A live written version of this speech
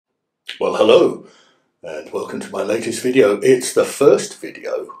Well, hello and welcome to my latest video. It's the first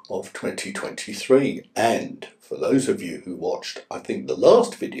video of 2023, and for those of you who watched, I think, the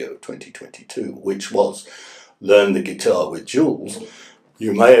last video of 2022, which was Learn the Guitar with Jules,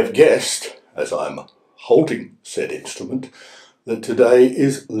 you may have guessed, as I'm holding said instrument, that today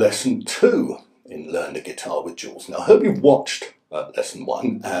is lesson 2 in Learn the Guitar with Jules. Now, I hope you've watched lesson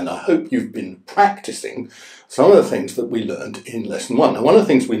 1, and I hope you've been practicing some of the things that we learned in lesson 1. Now, one of the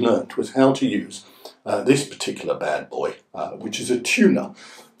things we learned was how to use this particular bad boy, which is a tuner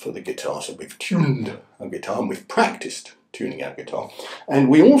for the guitar. So we've tuned our guitar and we've practiced tuning our guitar. And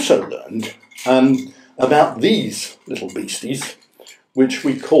we also learned about these little beasties, which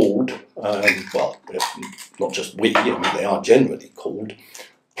we called, well, not just we, I mean, they are generally called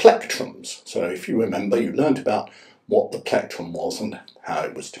plectrums. So if you remember, you learned about what the plectrum was and how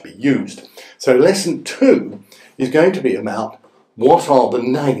it was to be used. So lesson 2 is going to be about what are the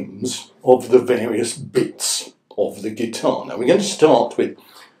names of the various bits of the guitar. Now we're going to start with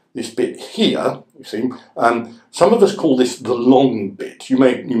this bit here, you see. Some of us call this the long bit. You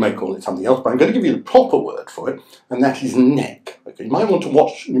may call it something else, but I'm going to give you the proper word for it, and that is neck. Okay, you might want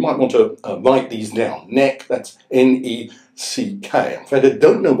to write these down. Neck, that's N-E-C-K. In fact, I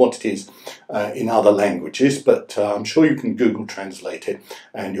don't know what it is in other languages, but I'm sure you can Google translate it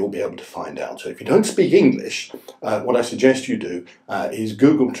and you'll be able to find out. So if you don't speak English, what I suggest you do is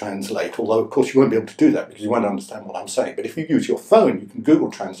Google Translate, although of course you won't be able to do that because you won't understand what I'm saying. But if you use your phone, you can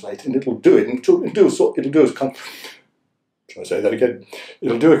Google Translate and it'll do it. And it'll do a kind of, shall I say that again?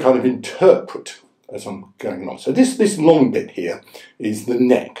 It'll do a kind of interpret as I'm going along. So this long bit here is the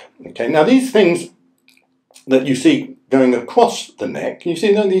neck. Okay, now these things that you see going across the neck, you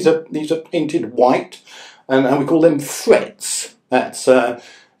see these are painted white, and we call them frets. That's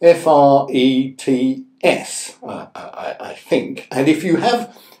F-R-E-T-S, I think. And if you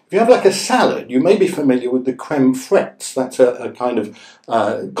have like a salad, you may be familiar with the creme fraites. That's a kind of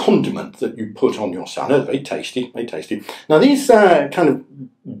condiment that you put on your salad. Very tasty, very tasty. Now these kind of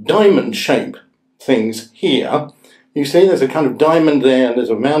diamond shape things here, you see there's a kind of diamond there, and there's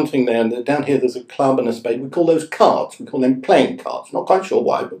a round thing there, and down here there's a club and a spade. We call those cards. We call them playing cards. Not quite sure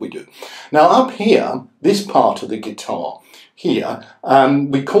why, but we do. Now up here, this part of the guitar here,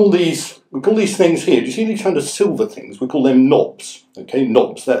 we call these things here. Do you see these kind of silver things? We call them knobs. Okay,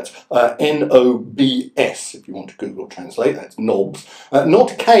 knobs. That's N-O-B-S. If you want to Google Translate, that's knobs.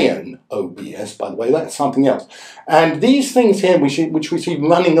 Not K-N-O-B-S, by the way. That's something else. And these things here, which we see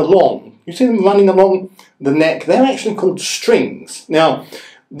running along. You see them running along the neck. They're actually called strings. Now,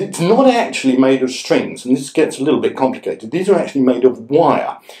 it's not actually made of strings, and this gets a little bit complicated. These are actually made of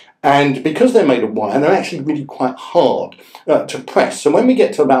wire. And because they're made of wire, they're actually really quite hard to press. So when we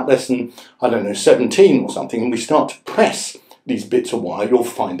get to about lesson, I don't know, 17 or something, and we start to press these bits of wire, you'll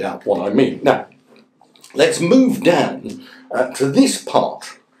find out what I mean. Now, let's move down to this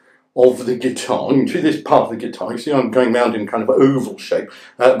part of the guitar. You can see this part of the guitar. You see I'm going round in kind of oval shape.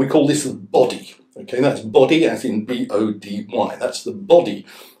 We call this the body. Okay, that's body as in B-O-D-Y. That's the body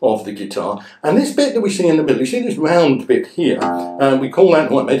of the guitar. And this bit that we see in the middle, you see this round bit here, we call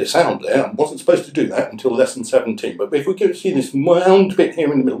that, well, it made a sound there. I wasn't supposed to do that until lesson 17. But if we can see this round bit here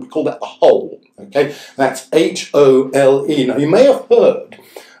in the middle, we call that the hole. Okay, that's H-O-L-E. Now, you may have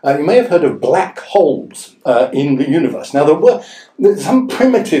heard of black holes in the universe. Now, there were some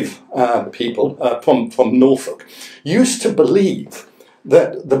primitive people from Norfolk used to believe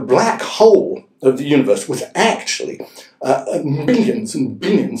that the black hole of the universe was actually millions and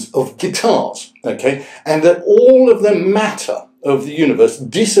billions of guitars, okay, and that all of the matter of the universe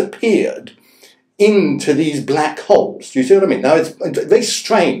disappeared into these black holes. Do you see what I mean? Now, it's very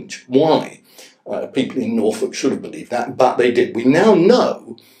strange why people in Norfolk should have believed that, but they did. We now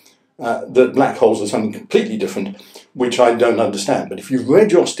know that black holes are something completely different, which I don't understand. But if you've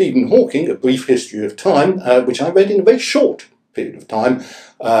read your Stephen Hawking, A Brief History of Time, which I read in a very short period of time,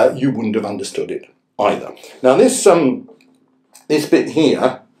 you wouldn't have understood it either. Now this bit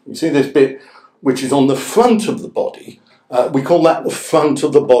here, you see this bit which is on the front of the body, we call that the front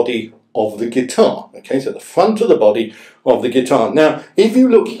of the body of the guitar. Okay, so the front of the body of the guitar. Now, if you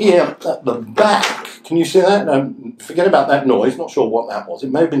look here at the back, can you see that? Forget about that noise, not sure what that was.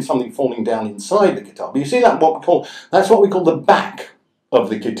 It may have been something falling down inside the guitar, but you see that that's what we call the back of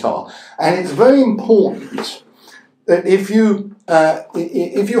the guitar. And it's very important that if you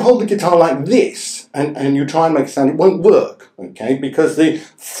if you hold the guitar like this and you try and make a sound, it won't work, okay? Because the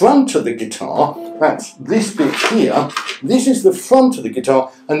front of the guitar, that's this bit here, this is the front of the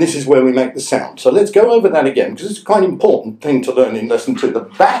guitar, and this is where we make the sound. So let's go over that again, because it's quite an important thing to learn in lesson 2. The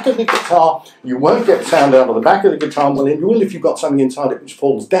back of the guitar, you won't get sound out of the back of the guitar. Well, you will if you've got something inside it which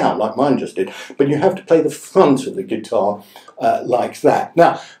falls down, like mine just did. But you have to play the front of the guitar like that.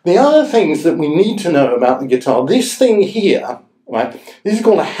 Now, the other things that we need to know about the guitar, this thing here, right, this is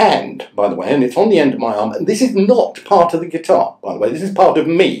called a hand, by the way, and it's on the end of my arm, and this is not part of the guitar, by the way, this is part of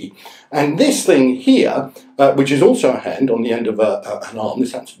me. And this thing here, which is also a hand on the end of an arm,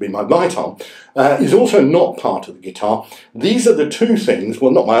 this happens to be my right arm, is also not part of the guitar. These are the two things,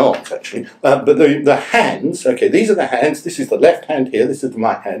 well, not my arms actually, but the hands, okay, these are the hands, this is the left hand here, this is the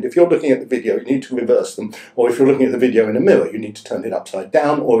right hand. If you're looking at the video, you need to reverse them, or if you're looking at the video in a mirror, you need to turn it upside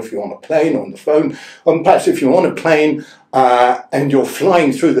down, or if you're on a plane or on the phone, and perhaps if you're on a plane and you're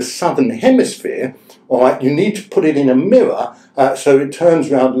flying through the southern hemisphere, all right, you need to put it in a mirror so it turns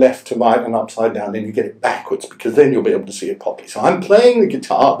around left to right and upside down, and you get it backwards, because then you'll be able to see it properly. So I'm playing the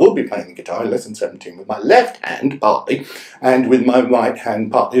guitar, will be playing the guitar in lesson 17 with my left hand partly, and with my right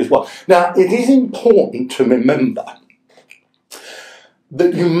hand partly as well. Now, it is important to remember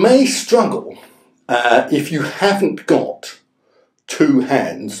that you may struggle if you haven't got two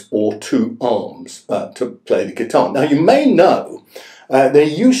hands or two arms to play the guitar. Now, you may know there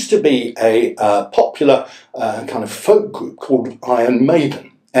used to be a popular kind of folk group called Iron Maiden.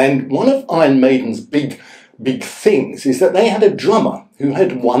 And one of Iron Maiden's big things is that they had a drummer who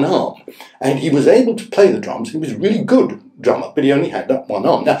had one arm. And he was able to play the drums. He was a really good drummer, but he only had that one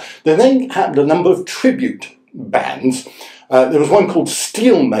arm. Now, they then had a number of tribute bands. There was one called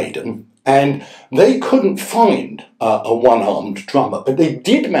Steel Maiden, and they couldn't find a one-armed drummer, but they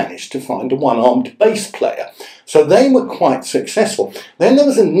did manage to find a one-armed bass player. So they were quite successful. Then there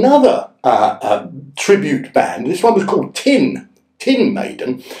was another tribute band. This one was called Tin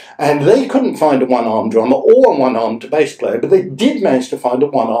Maiden, and they couldn't find a one-armed drummer or a one-armed bass player, but they did manage to find a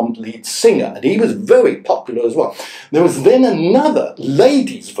one-armed lead singer, and he was very popular as well. There was then another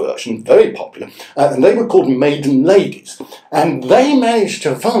ladies version, very popular, and they were called Maiden Ladies, and they managed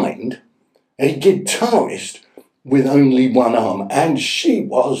to find a guitarist with only one arm, and she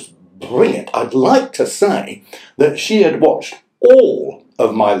was brilliant. I'd like to say that she had watched all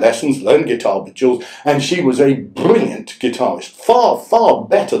of my lessons, Learn Guitar with Jules, and she was a brilliant guitarist, far, far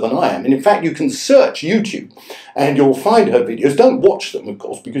better than I am. And in fact, you can search YouTube and you'll find her videos. Don't watch them, of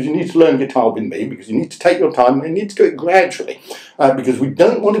course, because you need to learn guitar with me, because you need to take your time and you need to do it gradually, because we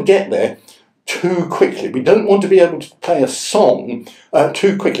don't want to get there too quickly. We don't want to be able to play a song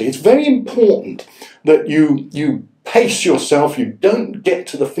too quickly. It's very important that you pace yourself. You don't get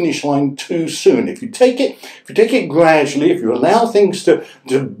to the finish line too soon. If you take it gradually, if you allow things to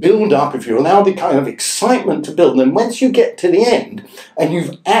build up, if you allow the kind of excitement to build, then once you get to the end and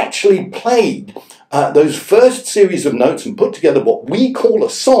you've actually played those first series of notes and put together what we call a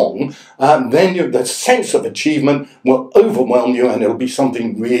song, then the sense of achievement will overwhelm you, and it'll be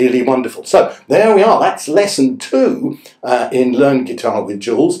something really wonderful. So there we are. That's lesson 2 in Learn Guitar with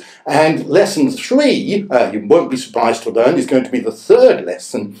Jules. And lesson 3, you won't be surprised to learn, is going to be the 3rd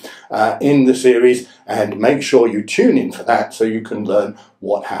lesson in the series. And make sure you tune in for that so you can learn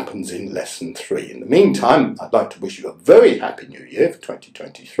what happens in lesson 3. In the meantime, I'd like to wish you a very happy new year for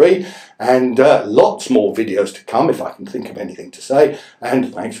 2023, and lots more videos to come if I can think of anything to say.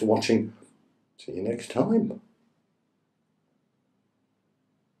 And thanks for watching. See you next time.